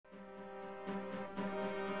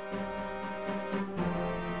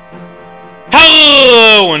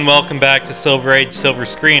Hello and welcome back to Silver Age Silver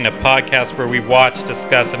Screen, a podcast where we watch,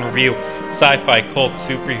 discuss, and review sci-fi, cult,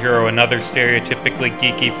 superhero, and other stereotypically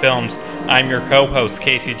geeky films. I'm your co-host,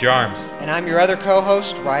 Casey Jarms. And I'm your other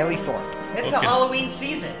co-host, Riley Thorpe. It's Okay. the Halloween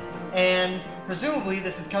season, and presumably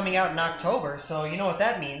this is coming out in October, so you know what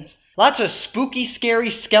that means. Lots of spooky, scary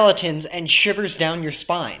skeletons and shivers down your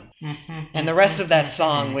spine. And the rest of that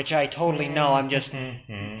song, which I totally know, I'm just,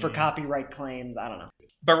 for copyright claims, I don't know.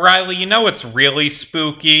 But Riley, you know what's really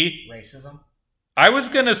spooky? Racism? I was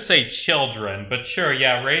gonna say children, but sure,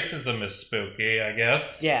 yeah, racism is spooky, I guess.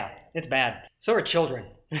 Yeah, it's bad. So are children.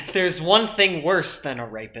 There's one thing worse than a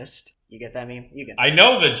rapist. You get that meme? You get that. I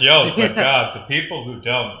know the joke, but God, the people who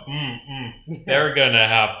don't, they're gonna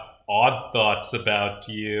have odd thoughts about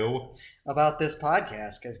you. About this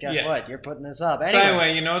podcast, because guess Yeah. what? You're putting this up. So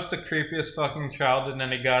anyway, you know what's the creepiest fucking child in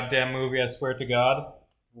any goddamn movie, I swear to God?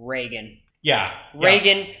 Reagan. Yeah.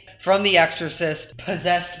 Reagan from The Exorcist,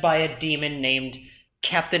 possessed by a demon named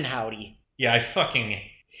Captain Howdy. Yeah, I fucking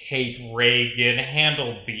hate Reagan.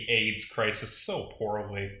 Handled the AIDS crisis so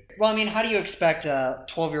poorly. Well, I mean, how do you expect a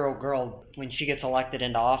 12-year-old girl when she gets elected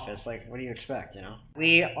into office? Like, what do you expect, you know?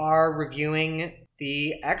 We are reviewing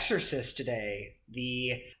The Exorcist today,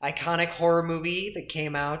 the iconic horror movie that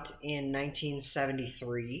came out in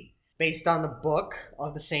 1973, based on the book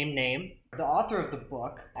of the same name. The author of the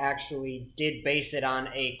book actually did base it on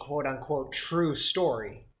a quote-unquote true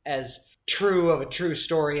story, as true of a true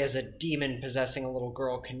story as a demon possessing a little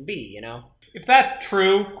girl can be, you know? If that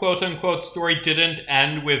true quote-unquote story didn't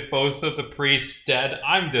end with both of the priests dead,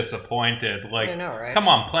 I'm disappointed. Like, I know, right? come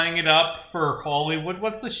on, playing it up for Hollywood,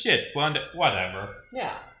 what's the shit? Whatever.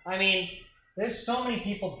 Yeah, I mean, there's so many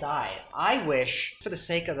people died. I wish, for the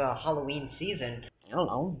sake of the Halloween season, I don't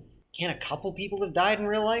know, can a couple people have died in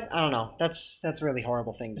real life? I don't know. That's a really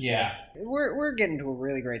horrible thing to Yeah. say. We're getting to a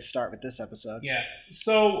really great start with this episode. Yeah.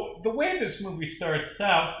 So, the way this movie starts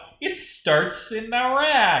out, it starts in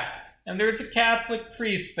Iraq. And there's a Catholic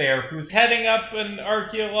priest there who's heading up an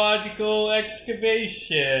archaeological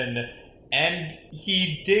excavation. And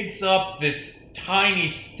he digs up this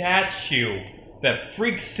tiny statue that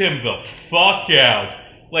freaks him the fuck out.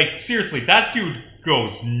 Like, seriously, that dude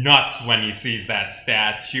goes nuts when he sees that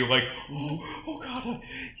statue. Like, oh god,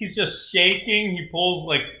 he's just shaking. He pulls,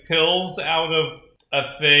 like, pills out of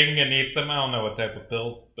a thing and eats them. I don't know what type of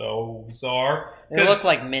pills those are. They look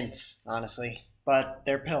like mints, honestly, but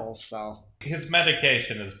they're pills, so. His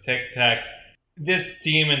medication is Tic Tacs. This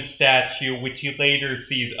demon statue, which he later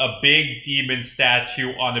sees a big demon statue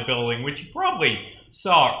on a building, which he probably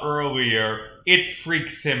saw earlier, it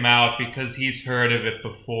freaks him out because he's heard of it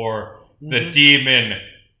before. The demon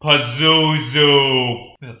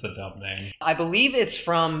Pazuzu. That's a dumb name. I believe it's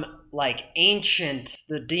from, like,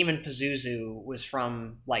 the demon Pazuzu was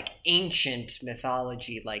from, like, ancient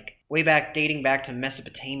mythology, like, way back, dating back to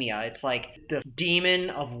Mesopotamia. It's like the demon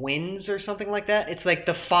of winds or something like that. It's like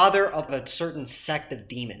the father of a certain sect of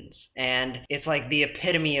demons. And it's like the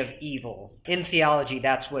epitome of evil. In theology,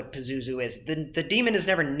 that's what Pazuzu is. The demon is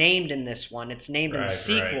never named in this one. It's named in the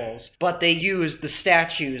sequels. But they use the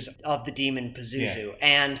statues of the demon Pazuzu. Yeah.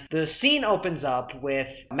 And the scene opens up with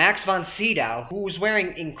Max von Sydow, who's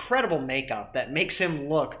wearing incredible makeup that makes him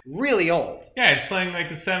look really old. Yeah, he's playing like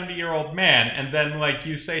a 70-year-old man, and then like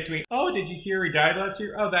you say to me, oh, did you hear he died last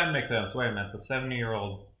year? Oh, that makes sense. Wait a minute, the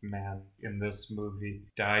 70-year-old man in this movie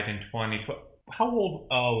died in 2012. How old?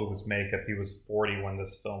 Oh, it was makeup. He was 40 when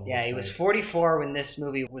this film was made. Yeah, he was 44 when this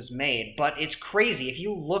movie was made. But it's crazy. If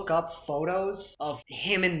you look up photos of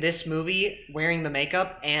him in this movie wearing the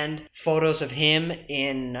makeup and photos of him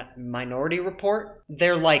in Minority Report,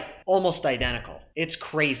 they're like almost identical. It's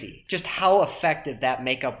crazy just how effective that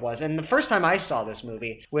makeup was. And the first time I saw this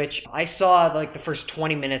movie, which I saw like the first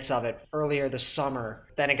 20 minutes of it earlier this summer,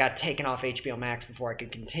 then it got taken off HBO Max before I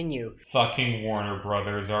could continue. Fucking Warner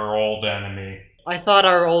Brothers, our old enemy. I thought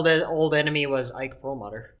our old enemy was Ike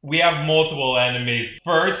Perlmutter. We have multiple enemies.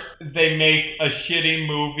 First, they make a shitty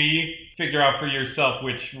movie. Figure out for yourself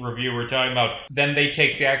which review we're talking about. Then they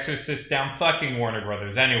take The Exorcist down. Fucking Warner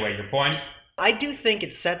Brothers. Anyway, your point? I do think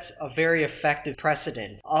it sets a very effective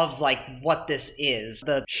precedent of, like, what this is.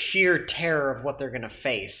 The sheer terror of what they're gonna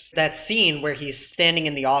face. That scene where he's standing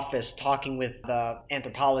in the office talking with the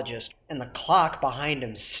anthropologist, and the clock behind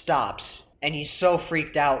him stops. And he's so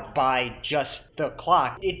freaked out by just the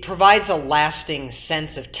clock. It provides a lasting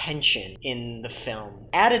sense of tension in the film.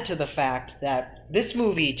 Added to the fact that This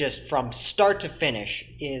movie, just from start to finish,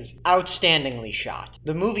 is outstandingly shot.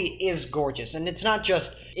 The movie is gorgeous, and it's not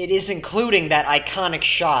just, it is including that iconic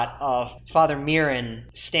shot of Father Mirren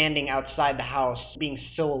standing outside the house being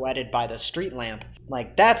silhouetted by the street lamp.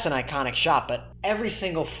 Like, that's an iconic shot, but every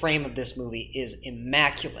single frame of this movie is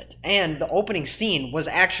immaculate. And the opening scene was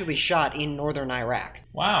actually shot in northern Iraq.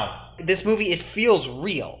 Wow. This movie, it feels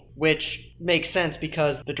real, which makes sense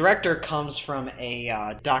because the director comes from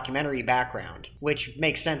a documentary background, which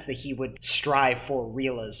makes sense that he would strive for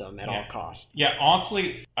realism at all costs. Yeah,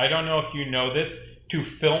 honestly, I don't know if you know this, to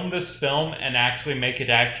film this film and actually make it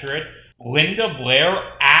accurate, Linda Blair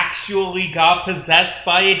actually got possessed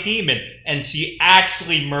by a demon, and she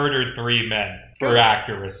actually murdered 3 men for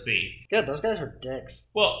accuracy. Good, those guys were dicks.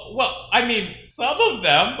 Well, I mean, some of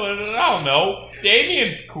them, but I don't know.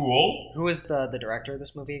 Damien's cool. Who is the director of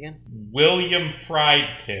this movie again? William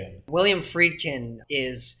Friedkin. William Friedkin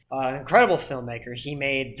is an incredible filmmaker. He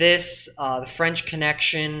made this, The French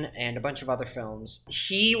Connection, and a bunch of other films.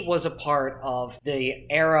 He was a part of the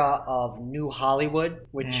era of New Hollywood,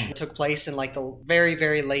 which took place in like the very,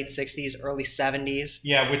 very late 60s, early 70s.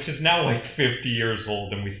 Yeah, which is now like 50 years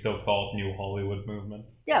old, and we still call it New Hollywood movement.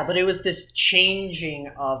 Yeah, but it was this changing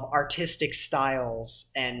of artistic styles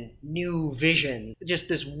and new vision. Just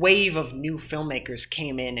this wave of new filmmakers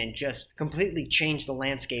came in and just completely changed the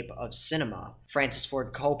landscape of cinema. Francis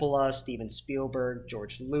Ford Coppola, Steven Spielberg,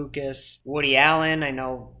 George Lucas, Woody Allen. I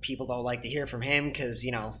know people don't like to hear from him because,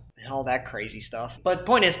 you know, all that crazy stuff. But the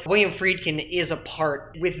point is, William Friedkin is a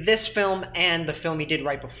part with this film and the film he did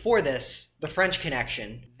right before this, The French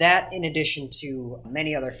Connection. That, in addition to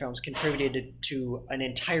many other films, contributed to an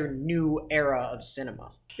entire new era of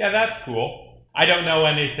cinema. Yeah, that's cool. I don't know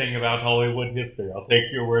anything about Hollywood history. I'll take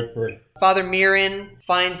your word for it. Father Mirren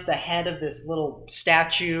finds the head of this little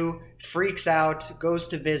statue, freaks out, goes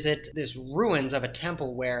to visit this ruins of a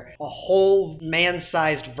temple where a whole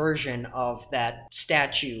man-sized version of that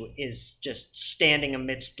statue is just standing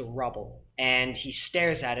amidst the rubble. And he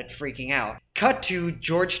stares at it, freaking out. Cut to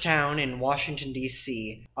Georgetown in Washington,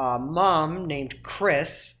 D.C. A mom named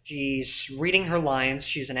Chris, she's reading her lines,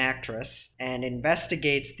 she's an actress, and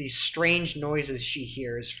investigates these strange noises she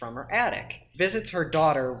hears from her attic. Visits her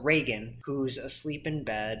daughter, Reagan, who's asleep in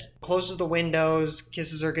bed, closes the windows,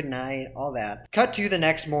 kisses her goodnight, all that. Cut to the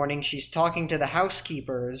next morning, she's talking to the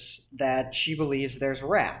housekeepers that she believes there's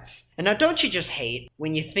rats. And now don't you just hate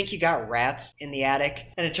when you think you got rats in the attic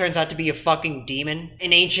and it turns out to be a fucking demon?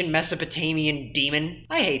 An ancient Mesopotamian demon?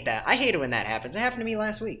 I hate that. I hate it when that happens. It happened to me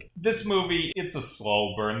last week. This movie, it's a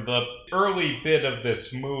slow burn. The early bit of this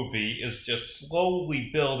movie is just slowly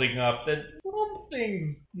building up that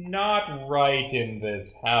something's not right in this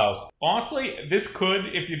house. Honestly, this could,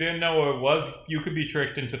 if you didn't know what it was, you could be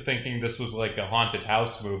tricked into thinking this was like a haunted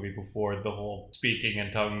house movie before the whole speaking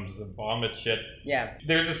in tongues and vomit shit. Yeah.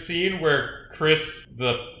 There's a scene where Chris,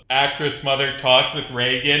 the actress mother, talks with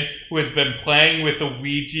Reagan, who has been playing with the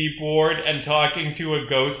Ouija board and talking to a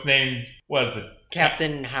ghost named, what is it?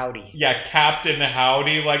 Captain Howdy. Yeah, Captain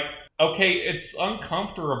Howdy. Like, okay, it's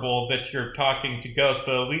uncomfortable that you're talking to ghosts,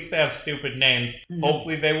 but at least they have stupid names. Mm-hmm.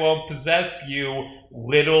 Hopefully they won't possess you,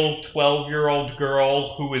 little 12-year-old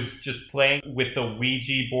girl who is just playing with the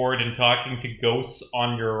Ouija board and talking to ghosts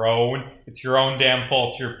on your own. It's your own damn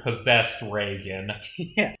fault you're possessed, Reagan.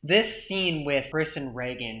 Yeah. This scene with Chris and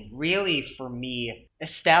Reagan really, for me,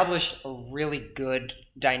 established a really good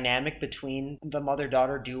dynamic between the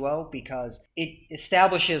mother-daughter duo because it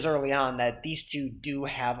establishes early on that these two do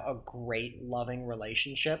have a great loving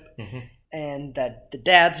relationship. Mm-hmm. And that the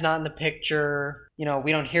dad's not in the picture. You know,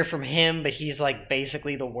 we don't hear from him, but he's like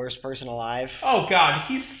basically the worst person alive. Oh god,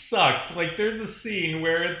 he sucks. Like, there's a scene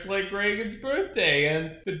where it's like Reagan's birthday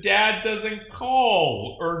and the dad doesn't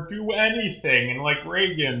call or do anything, and like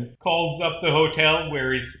Reagan calls up the hotel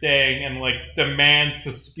where he's staying and like demands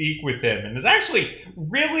to speak with him, and is actually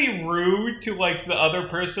really rude to like the other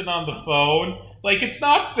person on the phone. Like, it's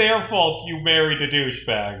not their fault you married a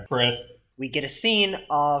douchebag, Chris. We get a scene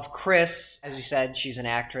of Chris, as you said, she's an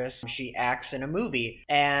actress. She acts in a movie.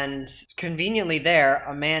 And conveniently there,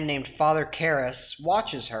 a man named Father Karras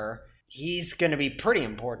watches her. He's going to be pretty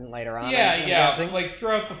important later on. Yeah. Like,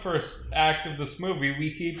 throughout the first act of this movie,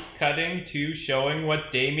 we keep cutting to showing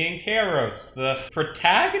what Damien Karras, the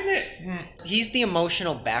protagonist... He's the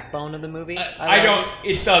emotional backbone of the movie.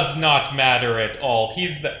 It does not matter at all.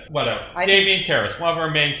 He's the... Whatever. Damien Karras, one of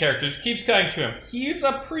our main characters, keeps cutting to him. He's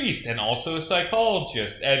a priest and also a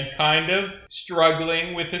psychologist and kind of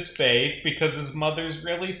struggling with his faith because his mother's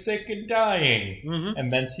really sick and dying. Mm-hmm.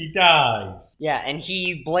 And then she dies. Yeah, and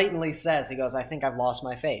he blatantly says. He goes, I think I've lost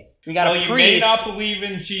my faith. We got well, a priest. You may not believe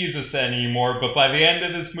in Jesus anymore, but by the end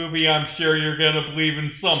of this movie, I'm sure you're gonna believe in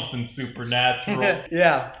something supernatural.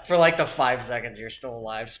 Yeah, for like the 5 seconds you're still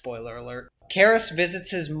alive, spoiler alert. Karras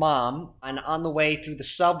visits his mom, and on the way through the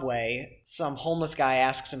subway, some homeless guy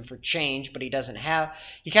asks him for change, but he doesn't have.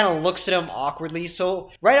 He kind of looks at him awkwardly. So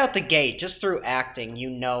right out the gate, just through acting, you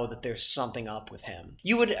know that there's something up with him.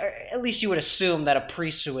 You would, at least you would assume that a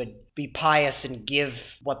priest would be pious and give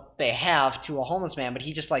what they have to a homeless man, but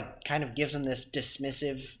he just like kind of gives him this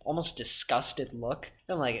dismissive, almost disgusted look.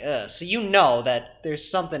 I'm like, ugh. So you know that there's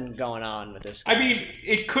something going on with this guy. I mean,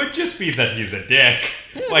 it could just be that he's a dick.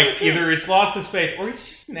 Yeah, like, either he's lost his faith or he's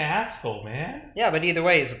just an asshole, man. Yeah, but either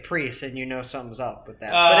way, he's a priest, and you know something's up with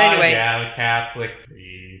that. But anyway, yeah, the Catholic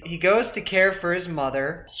priest. He goes to care for his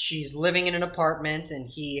mother. She's living in an apartment, and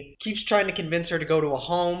he keeps trying to convince her to go to a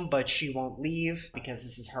home, but she won't leave because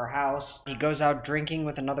this is her house. He goes out drinking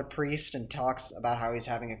with another priest and talks about how he's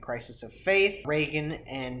having a crisis of faith. Reagan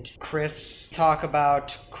and Chris talk about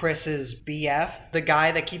Chris's BF, the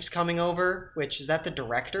guy that keeps coming over, which is that the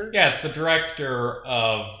director? Yeah, it's the director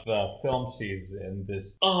of the film she's in, this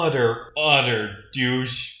utter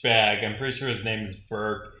douchebag. I'm pretty sure his name is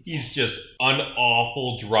Burke. He's just an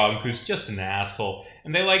awful drunk who's just an asshole.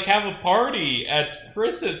 And they like have a party at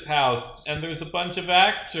Chris's house, and there's a bunch of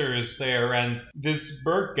actors there, and this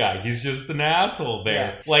Burke guy, he's just an asshole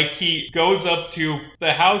there. Yeah. Like, he goes up to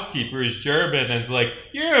the housekeeper, who's German, and is like,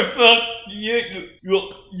 you're a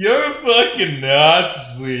fucking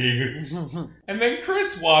Nazi. And then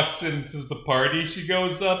Chris walks into the party. She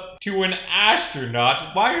goes up to an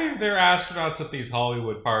astronaut. Why are there astronauts at these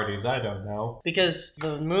Hollywood parties? I don't know. Because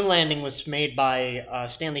the moon landing was made by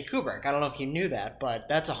Stanley Kubrick. I don't know if you knew that, but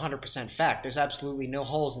that's 100% fact. There's absolutely no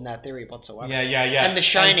holes in that theory whatsoever. Yeah. And The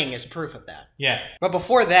Shining is proof of that. Yeah. But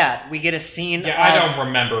before that, we get a scene I don't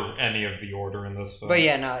remember any of the order in this film. But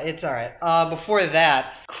yeah, no, it's alright. Before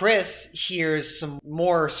that, Chris hears some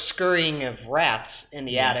more scurrying of rats in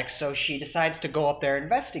the attic, so she decides to go up there and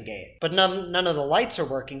investigate. But none of the lights are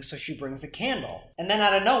working, so she brings a candle. And then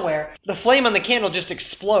out of nowhere, the flame on the candle just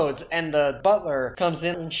explodes, and the butler comes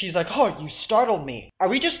in, and she's like, oh, you startled me. Are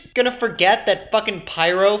we just gonna forget that fucking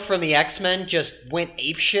Pyro from the X-Men just went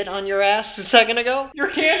apeshit on your ass a second ago?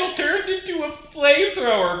 Your candle turned into a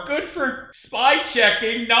flamethrower. Good for spy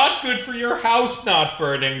checking, not good for your house not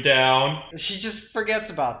burning down. She just forgets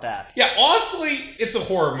about that. Yeah, honestly, it's a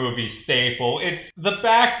horror movie staple. It's the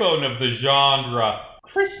backbone of the genre.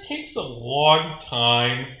 Chris takes a long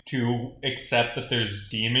time to accept that there's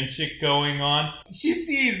demon shit going on. She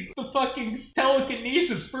sees the fucking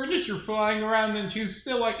telekinesis furniture flying around and she's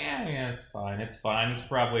still like, yeah, it's fine. It's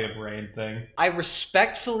probably a brain thing. I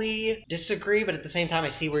respectfully disagree, but at the same time I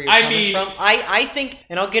see where you're coming from. I think,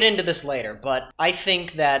 and I'll get into this later, but I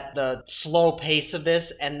think that the slow pace of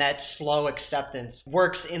this and that slow acceptance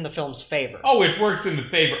works in the film's favor. Oh, it works in the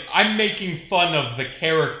favor. I'm making fun of the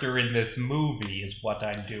character in this movie is what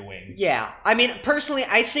I'm doing. Yeah. I mean, personally,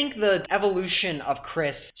 I think the evolution of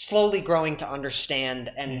Chris slowly growing to understand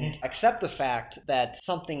and accept the fact that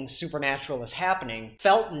something supernatural is happening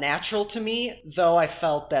felt natural to me, though I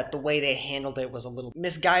felt that the way they handled it was a little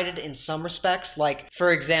misguided in some respects. Like,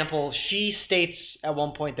 for example, she states at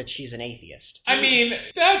one point that she's an atheist. I mean,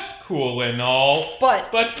 that's cool and all,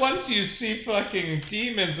 but once you see fucking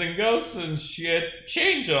demons and ghosts and shit,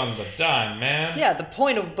 change on the dime, man. Yeah, the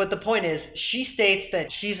point is, she states that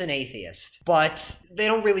she's an atheist, but they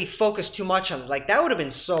don't really focus too much on it. Like, that would have been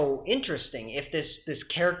so interesting if this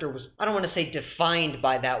character was, I don't want to say defined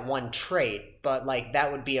by that one trait, but like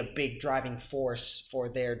that would be a big driving force for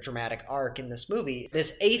their dramatic arc in this movie.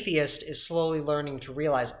 This atheist is slowly learning to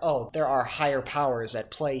realize, oh, there are higher powers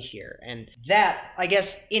at play here. And that, I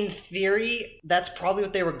guess, in theory, that's probably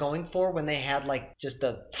what they were going for when they had like just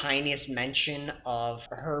the tiniest mention of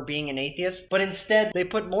her being an atheist. But instead, they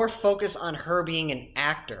put more focus on her being an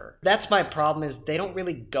actor. That's my problem, is they don't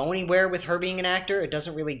really go anywhere with her being an actor. It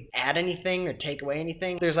doesn't really add anything or take away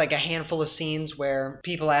anything. There's like a handful of scenes where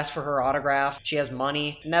people ask for her autograph. She has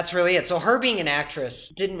money, and that's really it. So her being an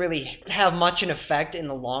actress didn't really have much an effect in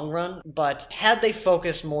the long run, but had they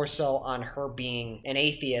focused more so on her being an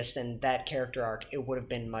atheist and that character arc, it would have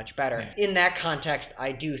been much better. Yeah. In that context,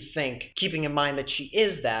 I do think, keeping in mind that she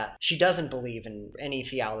is that, she doesn't believe in any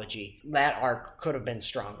theology, that arc could have been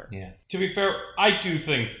stronger. Yeah. To be fair, I do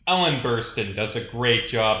think Ellen Burstyn does a great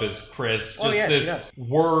job as Chris. Just this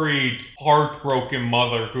worried, heartbroken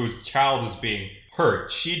mother whose child is being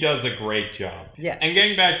hurt. She does a great job. Yes. And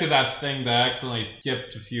getting back to that thing that I accidentally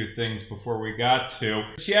skipped a few things before we got to,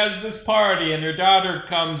 she has this party and her daughter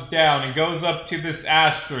comes down and goes up to this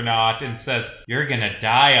astronaut and says, "You're gonna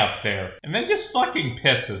die up there." And then just fucking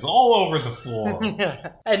pisses all over the floor.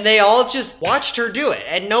 And they all just watched her do it.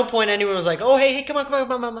 At no point anyone was like, "Oh, hey, come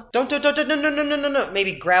on. Don't, no.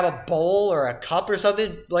 Maybe grab a bowl or a cup or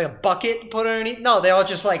something, like a bucket, put it underneath." No, they all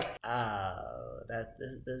just like,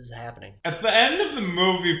 this is happening. At the end of the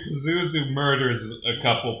movie, Pazuzu murders a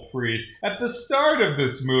couple priests. At the start of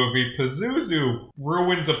this movie, Pazuzu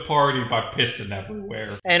ruins a party by pissing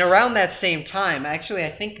everywhere. And around that same time, actually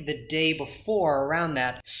I think the day before, around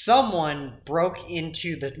that, someone broke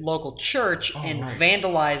into the local church and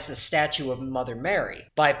vandalized a statue of Mother Mary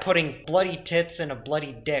by putting bloody tits and a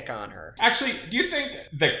bloody dick on her. Actually, do you think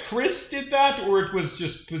that Chris did that, or it was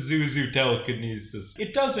just Pazuzu telekinesis?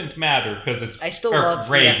 It doesn't matter, because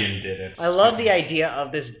Reagan did it. I love the idea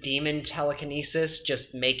of this demon telekinesis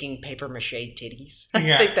just making papier-mâché titties. I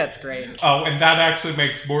think that's great. Oh, and that actually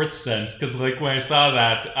makes more sense, because like when I saw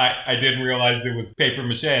that, I didn't realize it was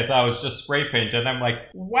papier-mâché. I thought it was just spray paint, and I'm like,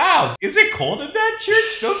 wow, is it cold in that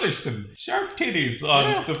church? Those are some sharp titties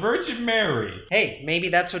on the Virgin Mary. Hey, maybe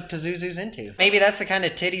that's what Pazuzu's into. Maybe that's the kind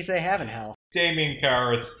of titties they have in hell. Damien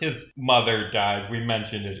Karras, his mother dies. We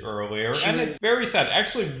mentioned it earlier. And it's very sad. I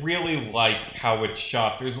actually really like how it's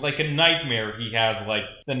shot. There's like a nightmare he has, like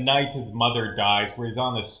the night his mother dies, where he's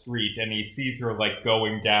on the street and he sees her like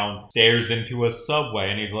going downstairs into a subway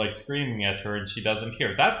and he's like screaming at her and she doesn't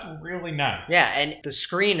hear. That's really nice. Yeah, and the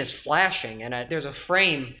screen is flashing and there's a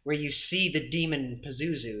frame where you see the demon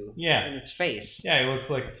Pazuzu in its face. Yeah, he looks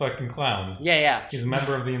like a fucking clown. Yeah. He's a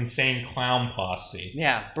member of the insane clown posse.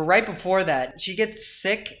 Yeah, but right before that, she gets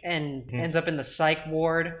sick and ends up in the psych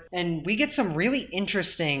ward, and we get some really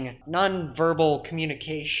interesting non-verbal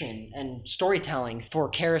communication and storytelling for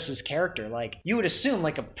Karras's character. Like, you would assume,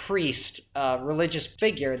 like a priest, religious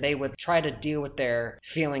figure, they would try to deal with their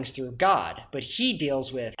feelings through God, but he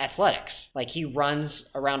deals with athletics. Like, he runs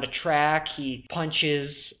around a track, he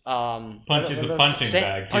punches a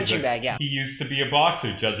punching bag. Yeah. He used to be a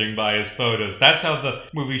boxer, judging by his photos. That's how the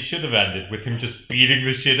movie should have ended, with him just beating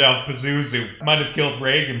the shit out of Pazuzu. Might have killed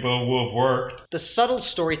Reagan, but it would have worked. The subtle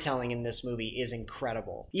storytelling in this movie is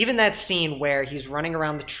incredible. Even that scene where he's running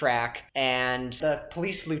around the track and the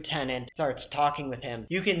police lieutenant starts talking with him.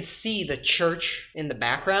 You can see the church in the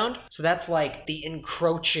background. So that's like the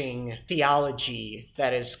encroaching theology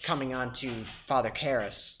that is coming onto Father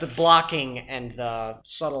Karras. The blocking and the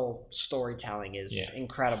subtle storytelling is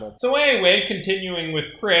incredible. So anyway, continuing with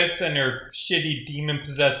Chris and her shitty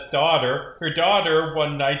demon-possessed daughter. Her daughter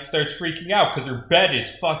one night starts freaking out because her bed is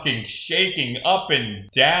fucking shaking up and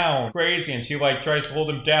down crazy, and she like tries to hold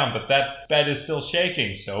him down, but that bed is still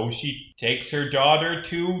shaking. So she takes her daughter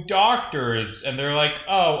to doctors, and they're like,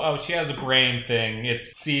 oh, she has a brain thing, it's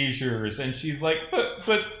seizures. And she's like,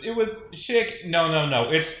 but it was shake.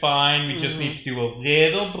 No, it's fine. We just need to do a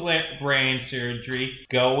little brain surgery,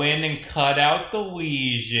 go in and cut out the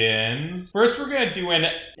lesions. First we're gonna do an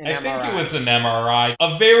I think MRI. it was an MRI,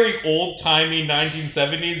 a very old-timey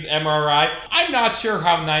 1970s MRI. I'm not sure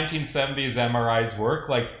how 1970s MRIs work.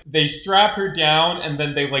 Like, they strap her down and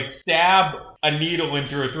then they like stab a needle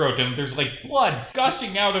into her throat, and there's like blood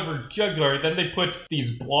gushing out of her jugular. Then they put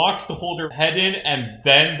these blocks to hold her head in, and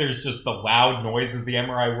then there's just the loud noise as the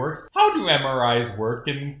MRI works. How do MRIs work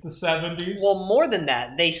in the 70s? Well, more than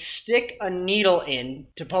that, they stick a needle in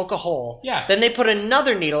to poke a hole. Yeah. Then they put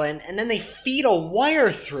another needle in, and then they feed a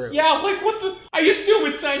wire through. Yeah, like what the... I assume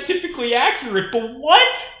it's scientifically accurate, but what?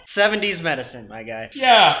 70s medicine, my guy.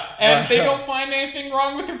 Yeah, and they don't find anything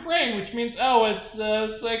wrong with her brain, which means,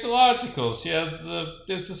 it's psychological. She has the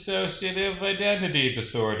dissociative identity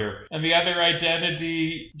disorder. And the other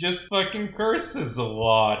identity just fucking curses a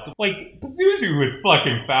lot. Like, Pazuzu is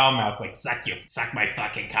fucking foul-mouthed, like, suck my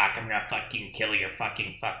fucking cock, I'm gonna fucking kill your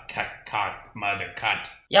fucking cock, mother cunt.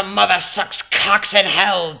 Your mother sucks cocks in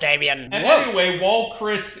hell, Damien. And anyway, while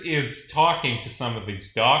Chris is talking to some of these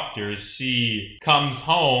doctors, she comes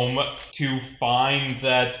home to find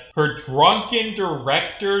that her drunken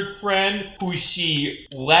director friend, who she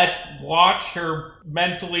let watch her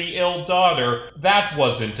mentally ill daughter, that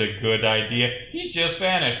wasn't a good idea. He's just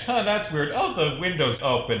vanished. Huh, that's weird. Oh, the window's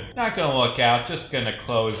open. Not gonna look out, just gonna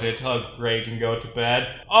close it, hug Greg and go to bed.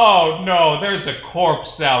 Oh no, there's a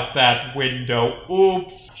corpse out that window.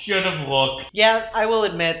 Oops. Should have looked. Yeah, I will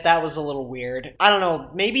admit that was a little weird. I don't know,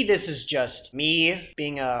 maybe this is just me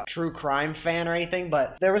being a true crime fan or anything,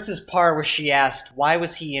 but there was this part where she asked, why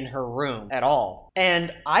was he in her room at all?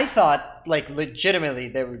 And I thought, like, legitimately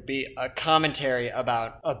there would be a commentary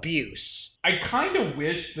about abuse. I kind of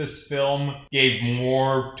wish this film gave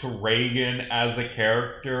more to Reagan as a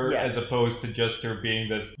character Yes. as opposed to just her being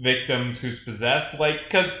this victim who's possessed. Like,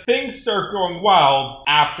 because things start going wild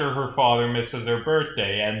after her father misses her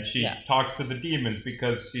birthday and she talks to the demons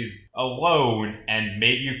because she's alone, and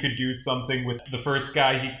maybe you could do something with the first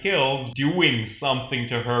guy he kills doing something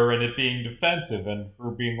to her and it being defensive and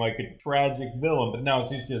her being like a tragic villain. But no,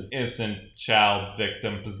 she's just innocent child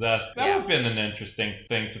victim possessed. That would have been an interesting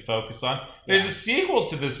thing to focus on. There's a sequel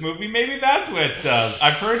to this movie. Maybe that's what it does.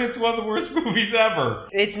 I've heard it's one of the worst movies ever.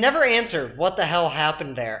 It's never answered what the hell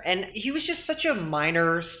happened there. And he was just such a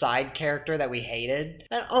minor side character that we hated.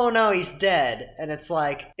 And oh no, he's dead. And it's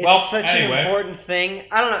like, it's such an important thing.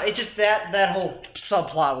 I don't know. It just, that whole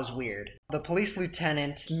subplot was weird. The police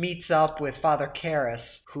lieutenant meets up with Father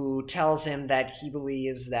Karras, who tells him that he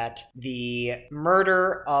believes that the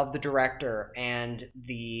murder of the director and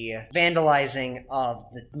the vandalizing of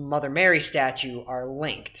the Mother Mary statue are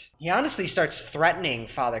linked. He honestly starts threatening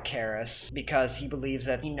Father Karras because he believes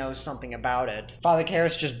that he knows something about it. Father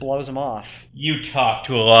Karras just blows him off. You talk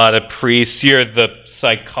to a lot of priests. You're the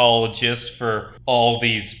psychologist for all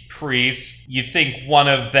these priests. You think one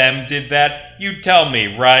of them did that? You tell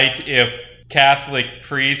me, right? If Catholic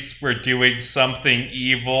priests were doing something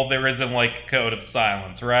evil, there isn't like a code of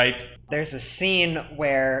silence, right? There's a scene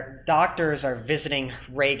where doctors are visiting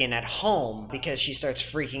Reagan at home because she starts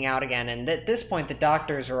freaking out again. And at this point, the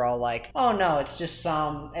doctors are all like, oh no, it's just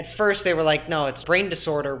some... At first, they were like, no, it's brain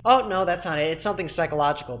disorder. Oh no, that's not it. It's something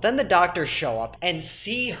psychological. Then the doctors show up and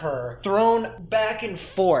see her thrown back and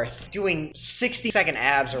forth doing 60-second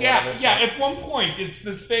abs or whatever. Yeah, at one point, it's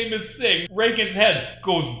this famous thing. Reagan's head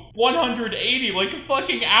goes 180 like a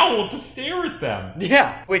fucking owl to stare at them.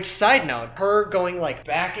 Yeah, which, side note, her going like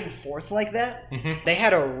back and forth like that, they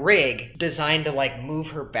had a rig designed to like move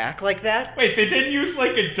her back like that. Wait, they didn't use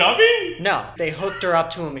like a dummy? No, they hooked her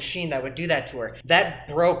up to a machine that would do that to her. That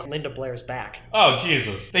broke Linda Blair's back. Oh,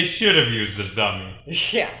 Jesus. They should have used a dummy.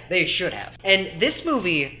 Yeah, they should have. And this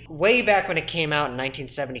movie, way back when it came out in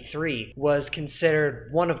 1973, was considered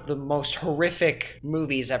one of the most horrific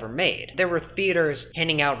movies ever made. There were theaters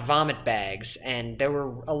handing out vomit bags, and there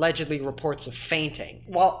were allegedly reports of fainting.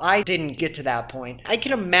 While I didn't get to that point, I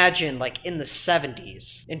can imagine, like, in the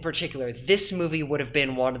 70s, in particular, this movie would have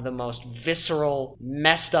been one of the most visceral,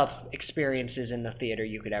 messed up experiences in the theater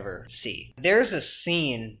you could ever see. There's a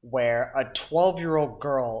scene where a 12-year-old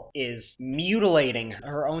girl is mutilating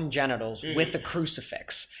her own genitals with a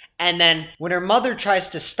crucifix. And then, when her mother tries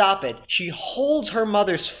to stop it, she holds her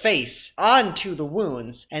mother's face onto the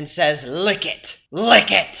wounds and says, lick it!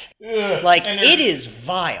 Lick it! Ugh. Like, it is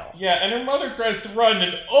vile. Yeah, and her mother tries to run,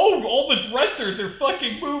 and oh, all the dressers are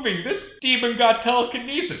fucking moving. This demon got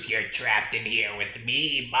telekinesis. You're trapped in here with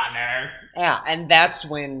me, mother. Yeah, and that's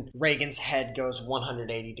when Reagan's head goes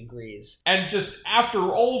 180 degrees. And just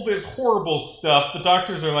after all this horrible stuff, the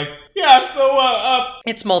doctors are like, yeah, so,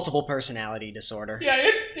 It's multiple personality disorder. Yeah,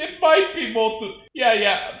 it might be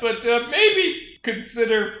but maybe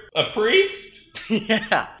consider a priest?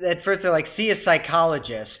 Yeah. At first they're like, see a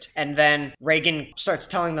psychologist. And then Reagan starts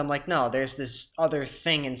telling them, like, no, there's this other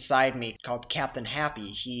thing inside me called Captain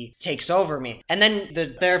Happy. He takes over me. And then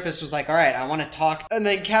the therapist was like, all right, I want to talk. And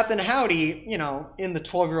then Captain Howdy, you know, in the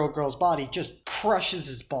 12-year-old girl's body, just crushes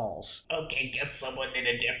his balls. Okay, get someone in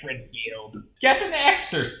a different field. Get an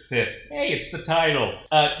exorcist. Hey, it's the title.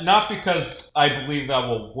 Not because I believe that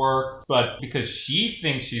will work, but because she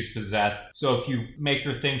thinks she's possessed. So if you make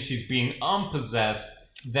her think she's being unpossessed,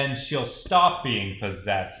 then she'll stop being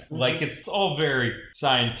possessed. Like, it's all very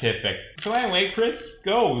scientific. So anyway, Chris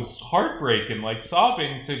goes heartbreaking, like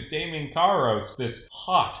sobbing to Damien Caros, this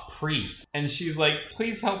hot priest. And she's like,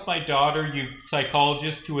 please help my daughter, you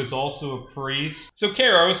psychologist who is also a priest. So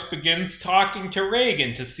Caros begins talking to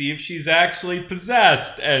Reagan to see if she's actually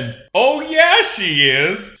possessed. And oh yeah, she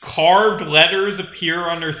is. Carved letters appear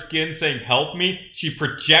on her skin saying, help me. She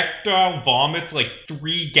projectile vomits like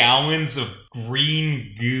 3 gallons of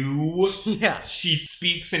green goo. Yeah. She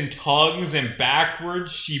speaks in tongues, and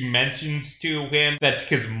backwards she mentions to him that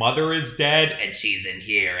his mother is dead and she's in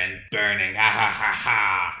here and burning. Ha ha ha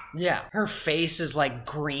ha. Yeah. Her face is like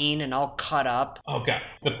green and all cut up. Okay.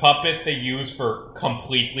 The puppet they use for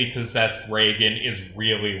completely possessed Reagan is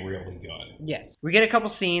really, really good. Yes. We get a couple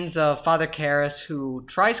scenes of Father Karras who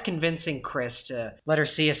tries convincing Chris to let her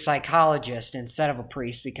see a psychologist instead of a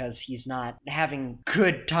priest because he's not having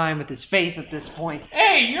good time with his faith at this point.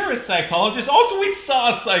 Hey, you're a psychologist. Also, we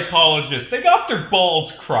saw a psychologist. They got their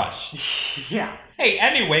balls crushed. Yeah. Hey,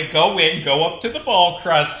 anyway, go in, go up to the ball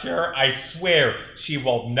crusher. I swear, she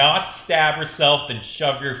will not stab herself and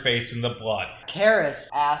shove your face in the blood. Karras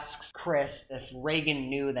asks Chris if Reagan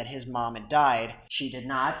knew that his mom had died. She did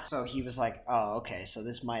not, so he was like, oh, okay, so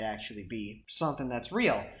this might actually be something that's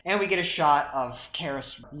real. And we get a shot of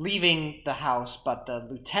Karras leaving the house, but the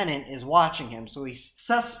lieutenant is watching him, so we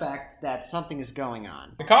suspect that something is going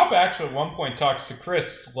on. The cop actually at one point talks to Chris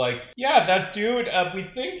like, yeah, that dude, we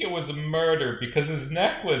think it was a murder because his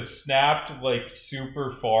neck was snapped like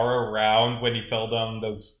super far around when he fell down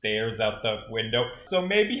those stairs out the window. So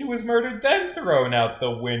maybe he was murdered then thrown out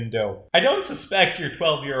the window. I don't suspect your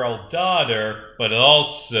 12-year-old daughter, but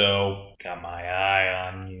also got my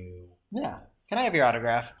eye on you. Yeah. Can I have your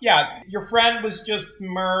autograph? Yeah, your friend was just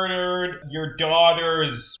murdered. Your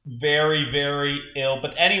daughter's very, very ill.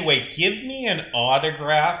 But anyway, give me an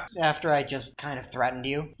autograph. After I just kind of threatened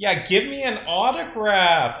you? Yeah, give me an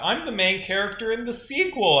autograph. I'm the main character in the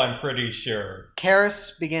sequel, I'm pretty sure.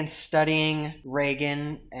 Karras begins studying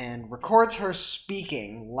Reagan and records her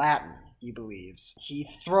speaking Latin. He believes. He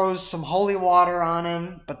throws some holy water on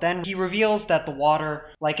him, but then he reveals that the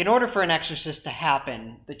water, like in order for an exorcist to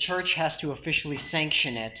happen, the church has to officially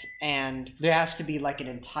sanction it, and there has to be like an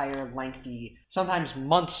entire lengthy, sometimes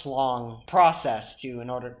months-long process in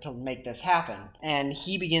order to make this happen. And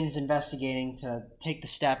he begins investigating to take the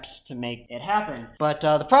steps to make it happen. But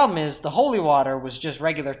the problem is the holy water was just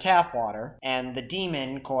regular tap water, and the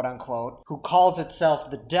demon, quote-unquote, who calls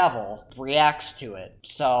itself the devil, reacts to it.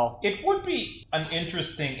 So it would be an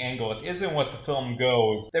interesting angle. It isn't what the film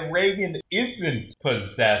goes. That Reagan isn't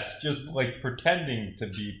possessed, just like pretending to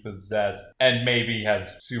be possessed, and maybe has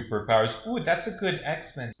superpowers. Ooh, that's a good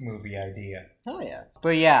X-Men movie idea. Hell yeah.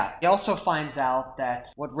 But yeah, he also finds out that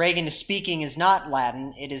what Reagan is speaking is not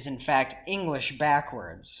Latin, it is in fact English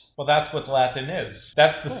backwards. Well, that's what Latin is.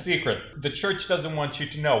 That's the secret. The church doesn't want you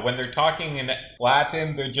to know. When they're talking in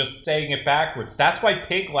Latin, they're just saying it backwards. That's why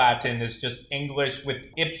Pig Latin is just English with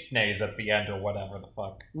ipsnes at the end or whatever the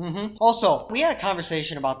fuck. Also, we had a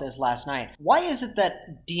conversation about this last night. Why is it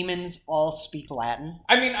that demons all speak Latin?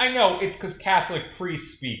 I mean, I know it's because Catholic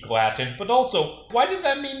priests speak Latin, but also, why does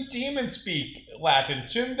that mean demons speak Latin?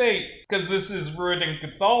 Shouldn't they, because this is rooted in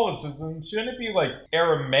Catholicism, shouldn't it be like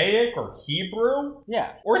Aramaic or Hebrew?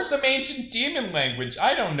 Yeah. Or some ancient demon language?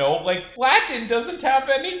 I don't know. Like, Latin doesn't have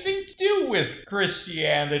anything to do with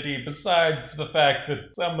Christianity besides the fact that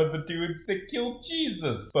some of the dudes that killed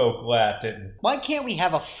Jesus spoke Latin. Why can't we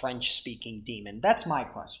have a French-speaking demon? That's my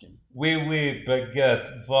question. Oui,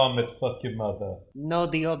 baguette, vomit, fuck your mother. No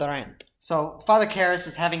deodorant. So Father Karras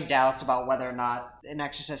is having doubts about whether or not an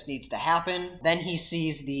exorcist needs to happen. Then he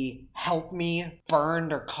sees the help me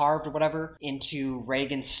burned or carved or whatever into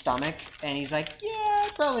Reagan's stomach, and he's like, yeah, I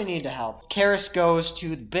probably need to help. Karras goes to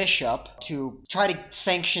the bishop to try to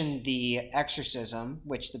sanction the exorcism,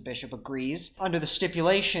 which the bishop agrees, under the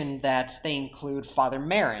stipulation that they include Father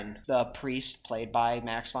Merrin, the priest played by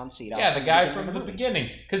Max von Sydow. Yeah, the guy from the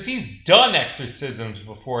beginning. Because he's done exorcisms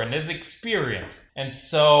before and is experienced. And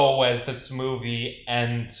so, as this movie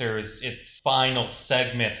enters its final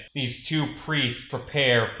segment, these two priests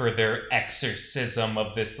prepare for their exorcism of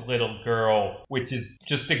this little girl, which is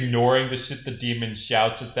just ignoring the shit the demon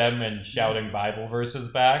shouts at them and shouting Bible verses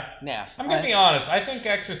back. Yeah. I'm gonna be honest, I think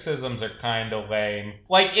exorcisms are kind of lame.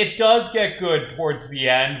 Like, it does get good towards the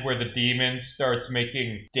end where the demon starts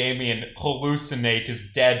making Damien hallucinate his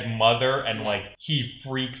dead mother, and like, he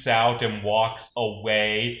freaks out and walks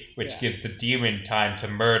away, which gives the demon time to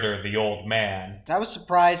murder the old man. I was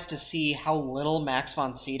surprised to see how little Max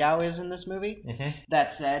von Sydow is in this movie.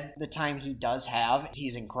 That said, the time he does have,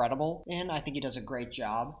 he's incredible in. I think he does a great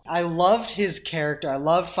job. I love his character. I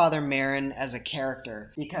love Father Merrin as a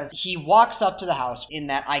character because he walks up to the house in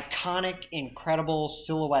that iconic, incredible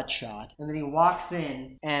silhouette shot, and then he walks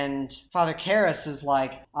in and Father Karras is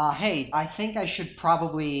like, hey, I think I should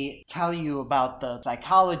probably tell you about the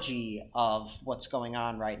psychology of what's going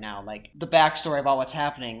on right now, like the backstory about what's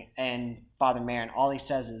happening. And Father Merrin, all he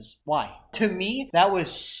says is, why? To me, that was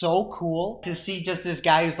so cool to see just this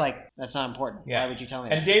guy who's like, that's not important. Why would you tell me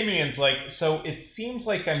that? And Damien's like, so it seems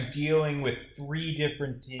like I'm dealing with 3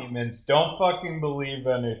 different demons. Don't fucking believe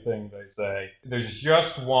anything they say. There's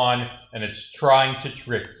just one, and it's trying to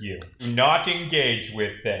trick you. Do not engage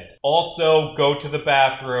with it. Also, go to the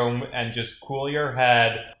bathroom and just cool your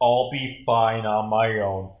head. I'll be fine on my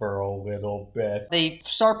own for a little bit. They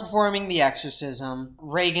start performing the exorcism.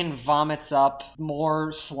 Reagan vomits up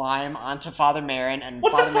more slime onto Father Merrin, and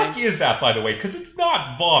What Father the fuck is that, by the way? Because it's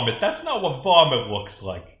not vomit. That's not what vomit looks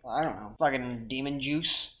like. I don't know, fucking demon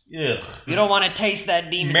juice. Ugh. You don't want to taste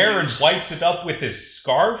that demon Marin juice. wipes it up with his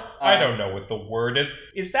scarf? I don't know what the word is.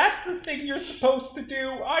 Is that the thing you're supposed to do?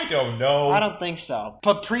 I don't know. I don't think so.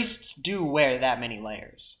 But priests do wear that many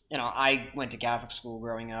layers. You know, I went to Catholic school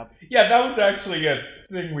growing up. Yeah, that was actually a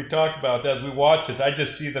thing we talked about as we watched it. I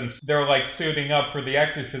just see them, they're like suiting up for the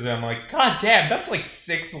exorcism. I'm like, God damn, that's like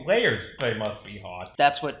 6 layers. They must be hot.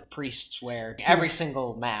 That's what priests wear every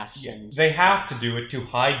single mass. Yeah, And they have to do it to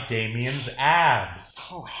hide Damien's abs.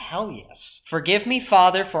 oh, hell yes. Forgive me,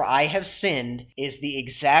 Father, for I have sinned is the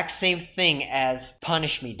exact same thing as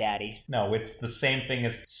punish me, Daddy. No, it's the same thing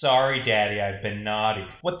as sorry, Daddy, I've been naughty.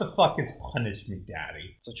 What the fuck is punish me,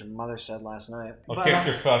 Daddy? That's what your mother said last night. I'll kick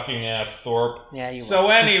your fucking ass, Thorpe. Yeah, you So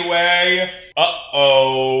will. anyway,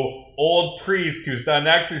 old priest who's done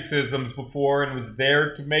exorcisms before and was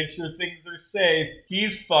there to make sure things are safe,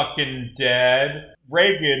 he's fucking dead.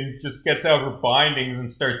 Reagan just gets out her bindings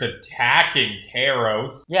and starts attacking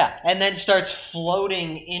Kairos. Yeah, and then starts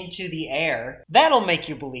floating into the air. That'll make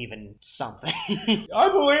you believe in something. I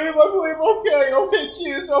believe, okay,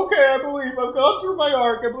 jeez, okay, I believe, I've gone through my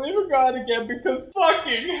arc, I believe in God again, because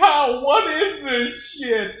fucking hell, what is this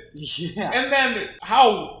shit? Yeah. And then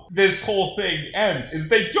how this whole thing ends is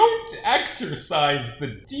they don't exorcise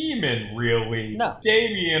the demon, really. No.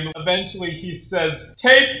 Damien, eventually he says,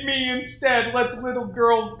 take me instead, let little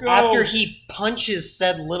girl go. After he punches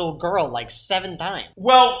said little girl like 7 times.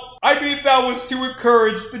 Well, I mean, that was to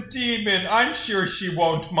encourage the demon. I'm sure she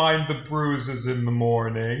won't mind the bruises in the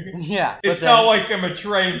morning. Yeah. It's not like I'm a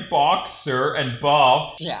trained boxer and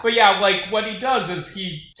buff. Yeah. But yeah, like, what he does is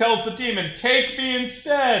he tells the demon, take me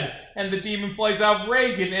instead. And the demon flies out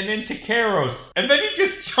Reagan and into Kairos. And then he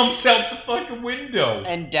just jumps out the fucking window.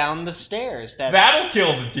 And down the stairs. That'll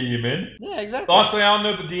kill the demon. Yeah, exactly. Thoughts? I don't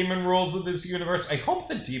know the demon rules of this universe. I hope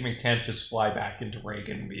the demon can't just fly back into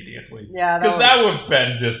Reagan immediately. Yeah, Because that would have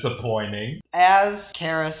been disappointing. As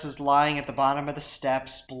Karras is lying at the bottom of the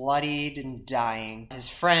steps, bloodied and dying, his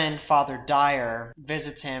friend, Father Dyer,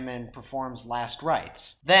 visits him and performs last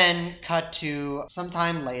rites. Then, cut to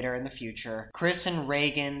sometime later in the future, Chris and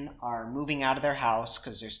Reagan are moving out of their house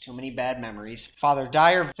because there's too many bad memories. Father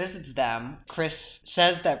Dyer visits them. Chris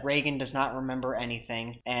says that Reagan does not remember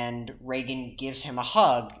anything, and Reagan gives him a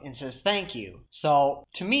hug and says thank you. So,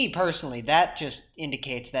 to me personally, that just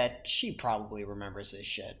indicates that she probably remembers this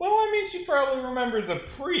shit. Well, I mean, she probably remembers a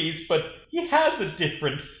priest, but he has a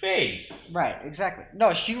different face. Right, exactly.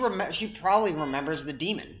 No, she probably remembers the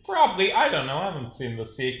demon. Probably. I don't know. I haven't seen the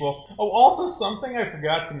sequel. Oh, also something I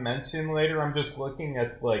forgot to mention later. I'm just looking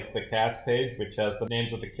at, like, the cast page, which has the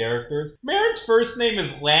names of the characters. Marin's first name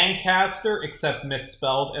is Lancaster, except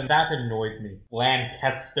misspelled, and that annoys me.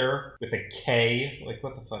 Lancaster with a K. Like,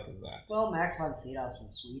 what the fuck is that? Well, Max von Sydow's from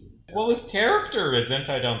Sweden. So. Well, his character isn't,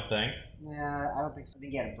 I don't think. Yeah, I don't think so. I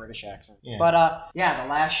think he had a British accent. Yeah. But, yeah, the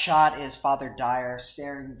last shot is Father Dyer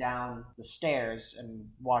staring down the stairs and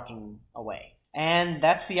walking away. And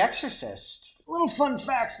that's The Exorcist. Little fun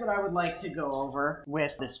facts that I would like to go over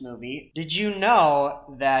with this movie. Did you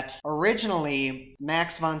know that originally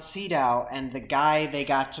Max von Sydow and the guy they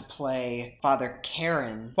got to play Father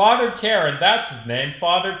Karen... Father Karen, that's his name,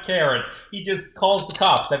 Father Karen. He just calls the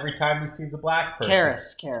cops every time he sees a black person.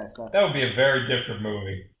 Karras. That would be a very different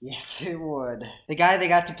movie. Yes, it would. The guy they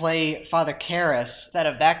got to play Father Karras, instead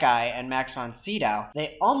of that guy and Max von Sydow,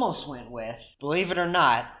 they almost went with, believe it or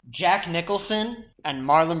not, Jack Nicholson and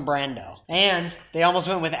Marlon Brando. And they almost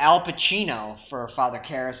went with Al Pacino for Father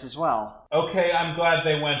Karras as well. Okay, I'm glad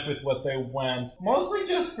they went with what they went. Mostly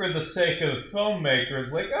just for the sake of the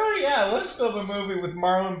filmmakers. Like, oh yeah, let's film a movie with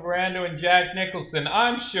Marlon Brando and Jack Nicholson.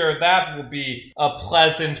 I'm sure that will be a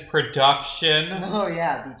pleasant production. Oh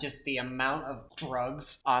yeah, just the amount of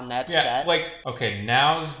drugs on that Yeah, set. like, okay,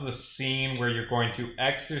 now's the scene where you're going to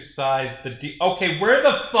exercise the okay, where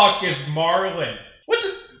the fuck is Marlon? What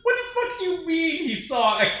the fuck do you mean he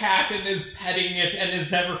saw a cat and is petting it and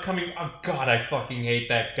is never coming? Oh god, I fucking hate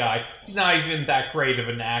that guy. He's not even that great of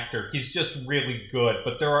an actor. He's just really good,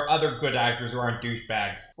 but there are other good actors who aren't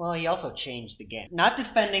douchebags. Well, he also changed the game. Not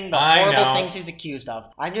defending the I horrible know. things he's accused of.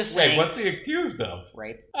 I'm just saying... Wait, what's he accused of?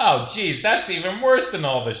 Rape. Oh, jeez, that's even worse than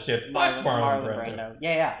all this shit. Fuck Marlon Brando. Brando.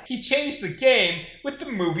 Yeah. He changed the game with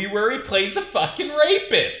the movie where he plays a fucking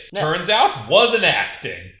rapist. No. Turns out, wasn't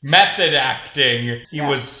acting. Method acting. He Yeah.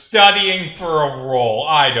 was studying looking for a role.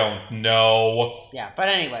 I don't know. Yeah, but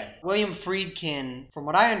anyway, William Friedkin, from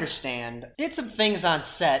what I understand, did some things on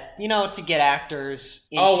set, to get actors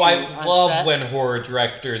into I on love set. when horror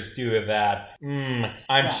directors do that.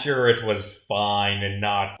 I'm sure it was fine and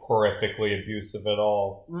not horrifically abusive at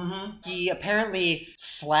all. He apparently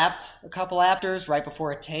slapped a couple actors right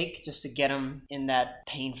before a take just to get them in that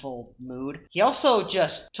painful mood. He also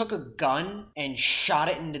just took a gun and shot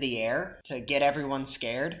it into the air to get everyone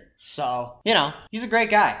scared. So, he's a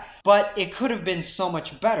great guy. But it could have been so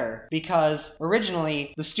much better because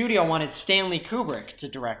originally the studio wanted Stanley Kubrick to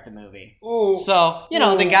direct the movie. Ooh. So,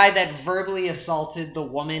 the guy that verbally assaulted the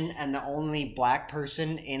woman and the only black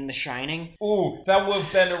person in The Shining. Ooh, that would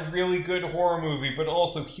have been a really good horror movie, but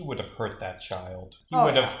also he would have hurt that child. He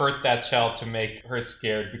would have hurt that child to make her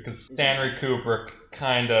scared because Stanley Kubrick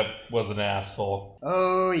kind of was an asshole.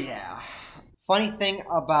 Oh, yeah. Funny thing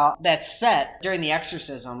about that set during the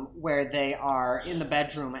exorcism where they are in the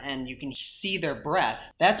bedroom and you can see their breath,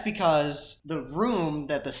 that's because the room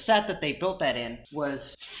the set that they built that in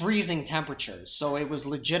was freezing temperatures, so it was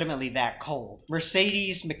legitimately that cold.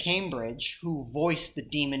 Mercedes McCambridge, who voiced the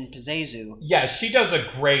demon Pazuzu. Yeah, she does a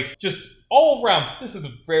great, just all around, this is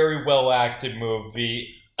a very well acted movie.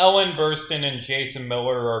 Ellen Burstyn and Jason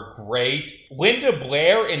Miller are great. Linda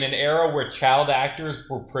Blair, in an era where child actors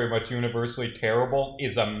were pretty much universally terrible,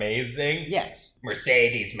 is amazing. Yes.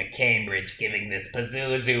 Mercedes McCambridge giving this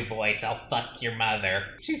Pazuzu voice, I'll fuck your mother.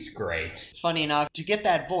 She's great. Funny enough, to get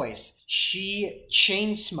that voice, she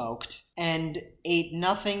chain smoked and ate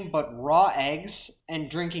nothing but raw eggs and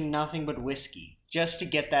drinking nothing but whiskey just to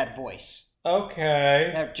get that voice. Okay.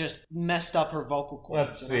 That just messed up her vocal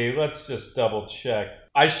cords. Let's see. Let's just double check.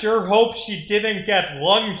 I sure hope she didn't get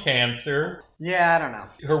lung cancer. Yeah, I don't know.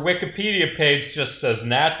 Her Wikipedia page just says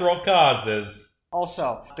natural causes.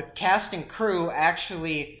 Also, the cast and crew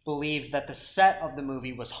actually believed that the set of the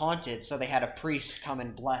movie was haunted, so they had a priest come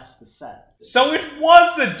and bless the set. So it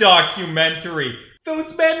was a documentary.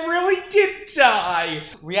 Those men really did die.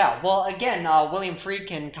 Yeah, well, again, William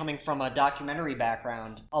Friedkin, coming from a documentary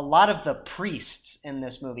background, a lot of the priests in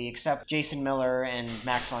this movie, except Jason Miller and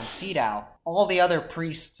Max von Sydow, all the other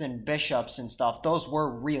priests and bishops and stuff, those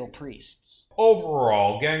were real priests.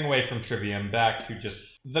 Overall, getting away from trivia and back to just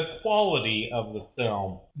the quality of the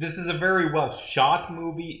film. This is a very well shot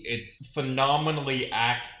movie. It's phenomenally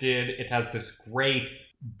acted. It has this great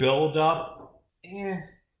build-up. To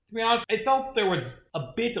be honest, I felt there was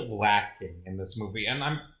a bit lacking in this movie, and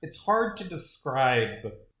it's hard to describe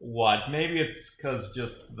what. Maybe it's because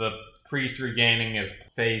just the priest regaining his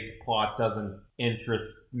faith plot doesn't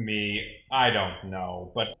interest me. I don't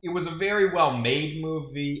know. But it was a very well-made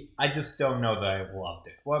movie. I just don't know that I loved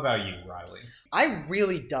it. What about you, Riley? I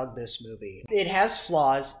really dug this movie. It has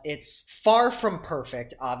flaws. It's far from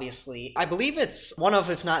perfect, obviously. I believe it's one of,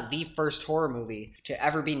 if not the first horror movie to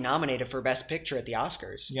ever be nominated for Best Picture at the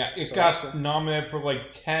Oscars. Yeah, it got nominated for like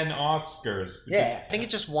 10 Oscars. Yeah, I think it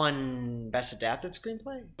just won Best Adapted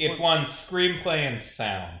Screenplay. It won Screenplay and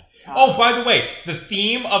Sound. Oh, by the way, the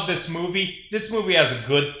theme of this movie has a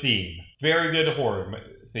good theme. Very good horror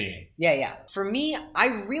theme. Yeah. For me, I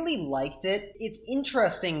really liked it. It's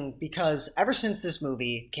interesting because ever since this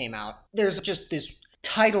movie came out, there's just this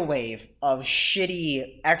tidal wave of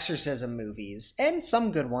shitty exorcism movies, and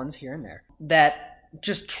some good ones here and there, that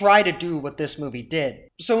just try to do what this movie did.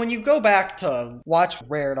 So when you go back to watch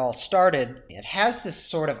where it all started, it has this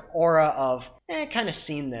sort of aura of, kind of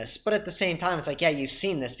seen this, but at the same time, it's like, yeah, you've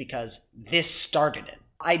seen this because this started it.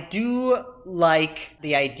 I do like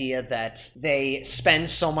the idea that they spend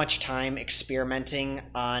so much time experimenting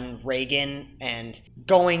on Regan and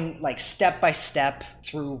going like step by step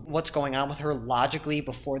through what's going on with her logically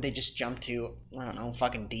before they just jump to, I don't know,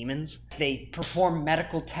 fucking demons. They perform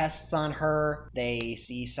medical tests on her. They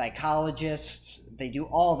see psychologists. They do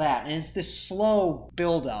all that. And it's this slow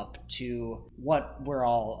build up to what we're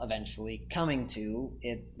all eventually coming to,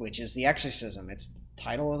 which is the exorcism. It's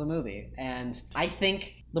title of the movie. And I think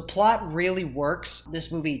the plot really works. This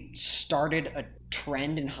movie started a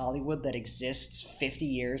trend in Hollywood that exists 50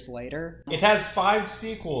 years later. It has 5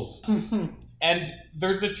 sequels. And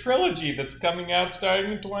there's a trilogy that's coming out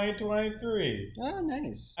starting in 2023. Oh,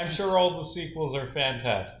 nice. I'm sure all the sequels are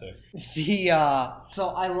fantastic. So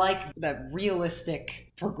I like that realistic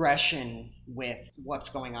progression with what's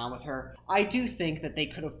going on with her. I do think that they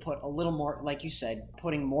could have put a little more, like you said,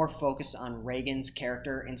 putting more focus on Regan's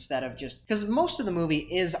character instead of just, because most of the movie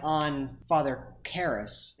is on Father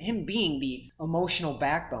Karras, him being the emotional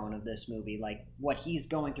backbone of this movie, like what he's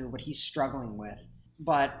going through, what he's struggling with.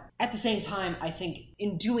 But at the same time, I think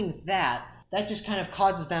in doing that, that just kind of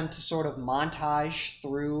causes them to sort of montage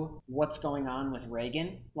through what's going on with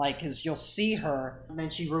Reagan. Like, because you'll see her, and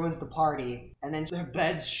then she ruins the party, and then her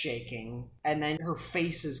bed's shaking, and then her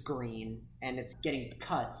face is green, and it's getting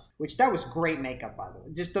cuts, which that was great makeup, by the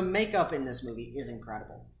way. Just the makeup in this movie is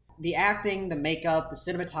incredible. The acting, the makeup, the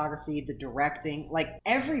cinematography, the directing, like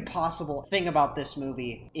every possible thing about this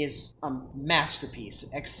movie is a masterpiece,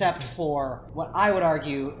 except for what I would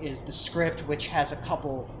argue is the script, which has a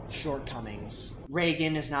couple shortcomings.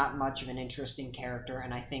 Reagan is not much of an interesting character,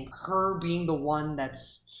 and I think her being the one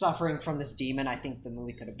that's suffering from this demon, I think the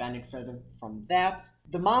movie could have benefited from that.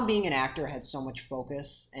 The mom being an actor had so much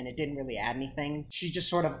focus, and it didn't really add anything. She just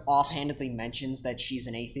sort of offhandedly mentions that she's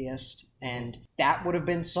an atheist, and that would have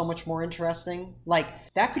been so much more interesting. Like,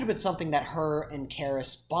 that could have been something that her and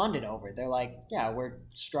Karis bonded over. They're like, yeah, we're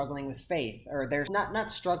struggling with faith. Or they're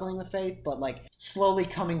not struggling with faith, but like slowly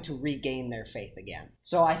coming to regain their faith again.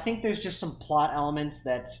 So I think there's just some plot elements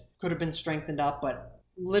that could have been strengthened up, but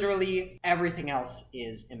literally everything else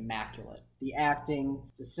is immaculate. The acting,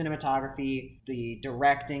 the cinematography, the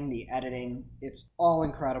directing, the editing, it's all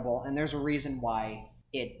incredible. And there's a reason why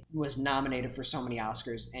it was nominated for so many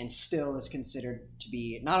Oscars and still is considered to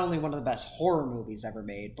be not only one of the best horror movies ever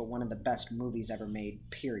made, but one of the best movies ever made,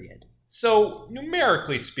 period. So,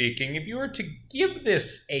 numerically speaking, if you were to give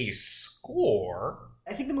this a score...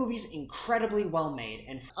 I think the movie's incredibly well made,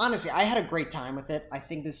 and honestly, I had a great time with it. I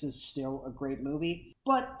think this is still a great movie,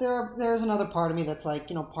 but there's another part of me that's like,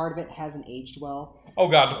 part of it hasn't aged well. Oh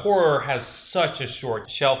god, horror has such a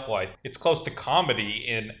short shelf life. It's close to comedy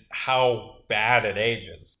in how bad it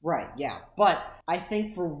ages. Right, yeah. But I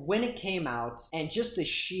think for when it came out, and just the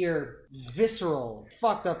sheer visceral,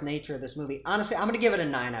 fucked up nature of this movie, honestly, I'm going to give it a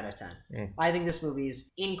 9 out of 10. I think this movie is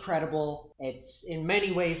incredible. It's, in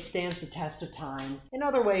many ways, stands the test of time. In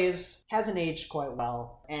other ways, hasn't aged quite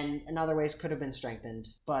well. And in other ways, could have been strengthened.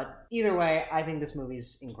 But either way, I think this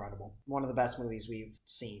movie's incredible. One of the best movies we've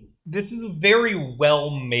seen. This is a very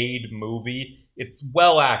well-made movie. It's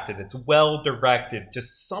well acted. It's well directed.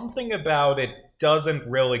 Just something about it doesn't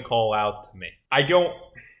really call out to me.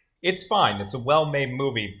 It's fine. It's a well-made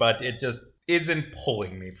movie, but it just isn't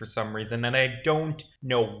pulling me for some reason, and I don't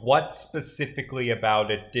know what specifically about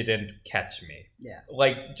it didn't catch me. Yeah.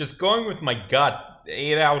 Like, just going with my gut,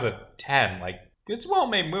 8 out of 10. Like, it's a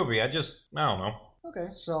well-made movie. I don't know.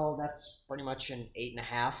 Okay, so that's pretty much an 8.5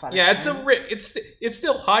 out of 10. Yeah, it's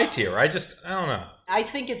still high tier. I don't know. I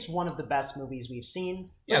think it's one of the best movies we've seen,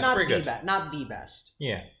 but Yeah, not pretty good. Not the best.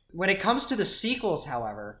 Yeah. When it comes to the sequels,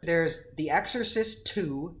 however, there's The Exorcist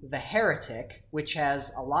 2, The Heretic, which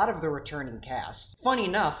has a lot of the returning cast. Funny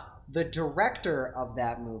enough, the director of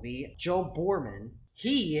that movie, Joe Boorman,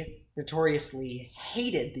 he notoriously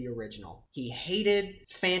hated the original. He hated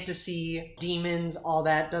fantasy, demons, all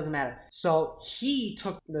that, doesn't matter. So he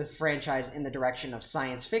took the franchise in the direction of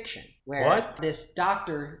science fiction, where this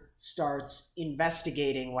doctor starts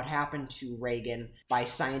investigating what happened to Reagan by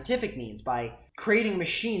scientific means, by creating a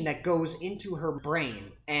machine that goes into her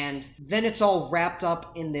brain. And then it's all wrapped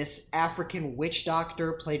up in this African witch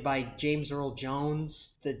doctor played by James Earl Jones.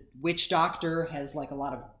 The witch doctor has like a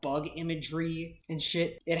lot of bug imagery and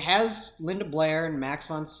shit. It has Linda Blair and Max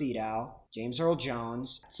von Sydow, James Earl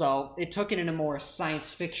Jones. So it took it in a more science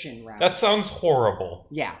fiction route. That sounds horrible.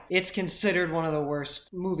 Yeah, it's considered one of the worst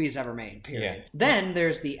movies ever made, period. Yeah. Then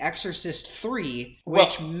there's The Exorcist 3,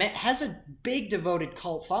 which has a big devoted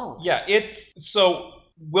cult following. Yeah, so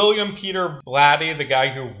William Peter Blatty, the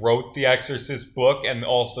guy who wrote the Exorcist book and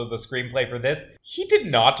also the screenplay for this, he did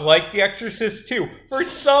not like The Exorcist 2 for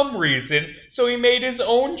some reason, so he made his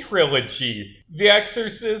own trilogy. The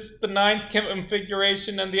Exorcist, The Ninth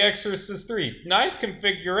Configuration, and The Exorcist 3. Ninth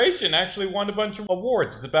Configuration actually won a bunch of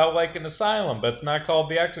awards. It's about like an asylum, but it's not called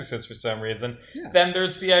The Exorcist for some reason. Yeah. Then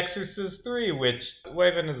there's The Exorcist 3, which, what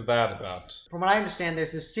even is that about? From what I understand,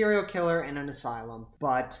 there's this serial killer in an asylum,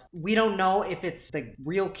 but we don't know if it's the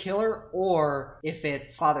real killer or if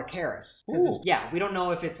it's Father Karras. Yeah, we don't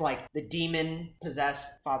know if it's like the demon possessed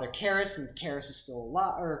Father Karras and Karras is still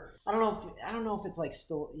alive, or I don't know if it's like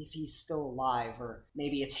if he's still alive, or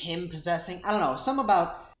maybe it's him possessing. I don't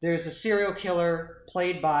know. There's a serial killer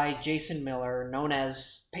played by Jason Miller, known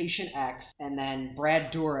as Patient X, and then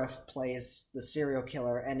Brad Dourif plays the serial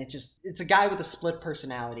killer, and it's a guy with a split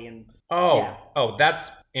personality. And that's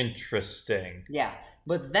interesting. Yeah.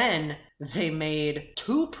 But then they made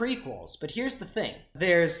 2 prequels. But here's the thing.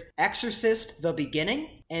 There's Exorcist The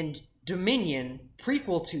Beginning and Dominion,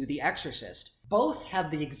 prequel to The Exorcist. Both have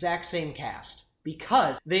the exact same cast.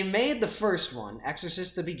 Because they made the first one,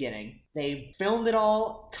 Exorcist The Beginning, they filmed it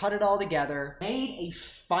all, cut it all together, made a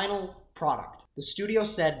final product. The studio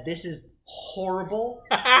said, this is horrible.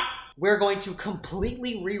 We're going to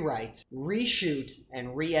completely rewrite, reshoot,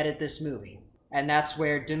 and re-edit this movie. And that's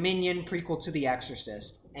where Dominion, prequel to The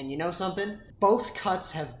Exorcist. And you know something? Both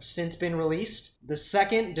cuts have since been released. The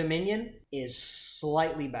second, Dominion, is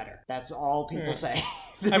slightly better. That's all people say.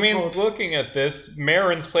 I mean, looking at this,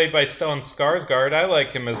 Marin's played by Stellan Skarsgård. I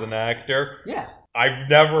like him as an actor. Yeah. I've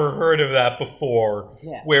never heard of that before.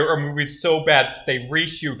 Yeah. Where a movie's so bad they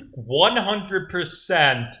reshoot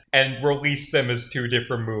 100% and release them as two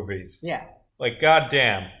different movies. Yeah. Like,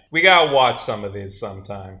 goddamn. We gotta watch some of these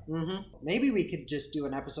sometime. Maybe we could just do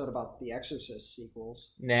an episode about the Exorcist sequels.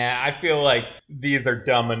 Nah, I feel like these are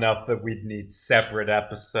dumb enough that we'd need separate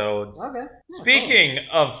episodes. Okay. Yeah, Speaking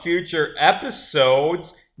of future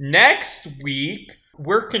episodes, next week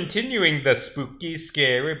we're continuing the spooky,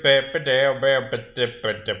 scary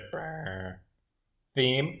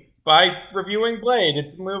theme by reviewing Blade.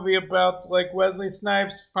 It's a movie about, like, Wesley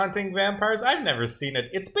Snipes hunting vampires. I've never seen it.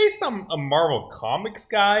 It's based on a Marvel Comics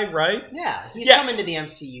guy, right? Yeah, he's coming to the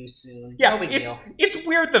MCU soon. Yeah, no big deal. It's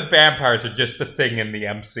weird that vampires are just a thing in the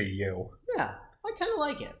MCU. Yeah, I kind of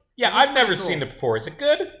like it. Yeah, I've never seen it before. Is it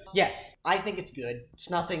good? Yes, I think it's good.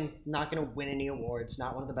 It's not going to win any awards.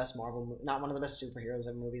 Not one of the best not one of the best superheroes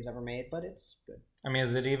movies ever made, but it's good. I mean,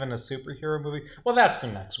 is it even a superhero movie? Well, that's for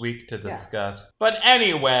next week to discuss. Yeah. But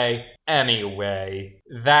anyway,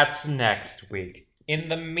 that's next week. In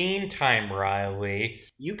the meantime, Riley,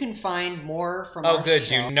 you can find more from our show. Oh, good.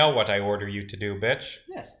 You know what I order you to do, bitch.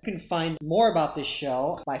 Yes. You can find more about this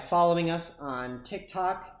show by following us on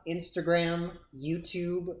TikTok, Instagram,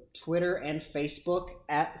 YouTube, Twitter, and Facebook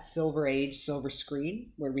at Silver Age Silver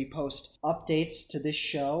Screen, where we post updates to this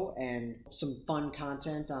show and some fun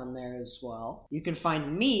content on there as well. You can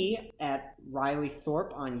find me at Riley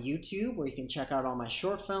Thorpe on YouTube, where you can check out all my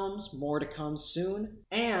short films, more to come soon.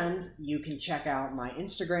 And you can check out my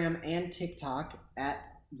Instagram and TikTok at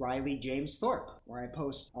Riley James Thorpe, where I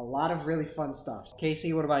post a lot of really fun stuff.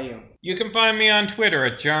 Casey, what about you? You can find me on Twitter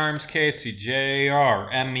at JarmesCasey,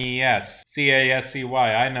 JarmesCasey.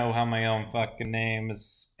 I know how my own fucking name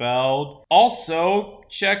is spelled. Also,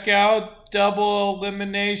 check out Double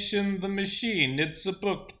Elimination The Machine. It's a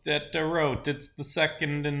book that I wrote. It's the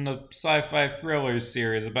second in the sci-fi thriller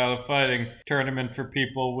series about a fighting tournament for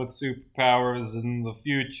people with superpowers in the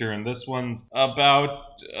future. And this one's about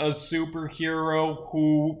a superhero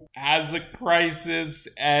who has a crisis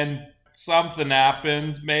and something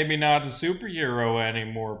happens. Maybe not a superhero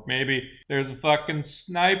anymore. Maybe there's a fucking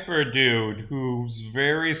sniper dude who's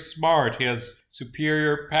very smart. He has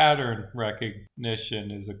superior pattern recognition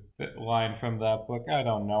is a line from that book. I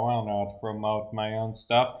don't know how to promote my own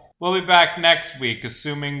stuff. We'll be back next week,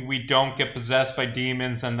 assuming we don't get possessed by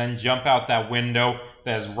demons and then jump out that window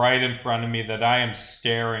that is right in front of me that I am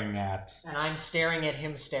staring at. And I'm staring at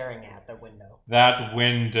him staring at the window. That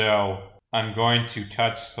window. I'm going to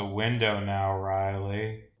touch the window now,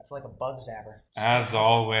 Riley. I feel like a bug zapper. As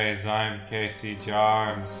always, I'm Casey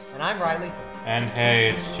Jarms. And I'm Riley. And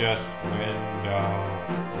hey, it's just window.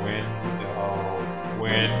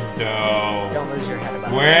 Don't lose your head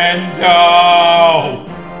about it. Window!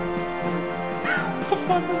 What the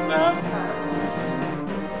fuck is that?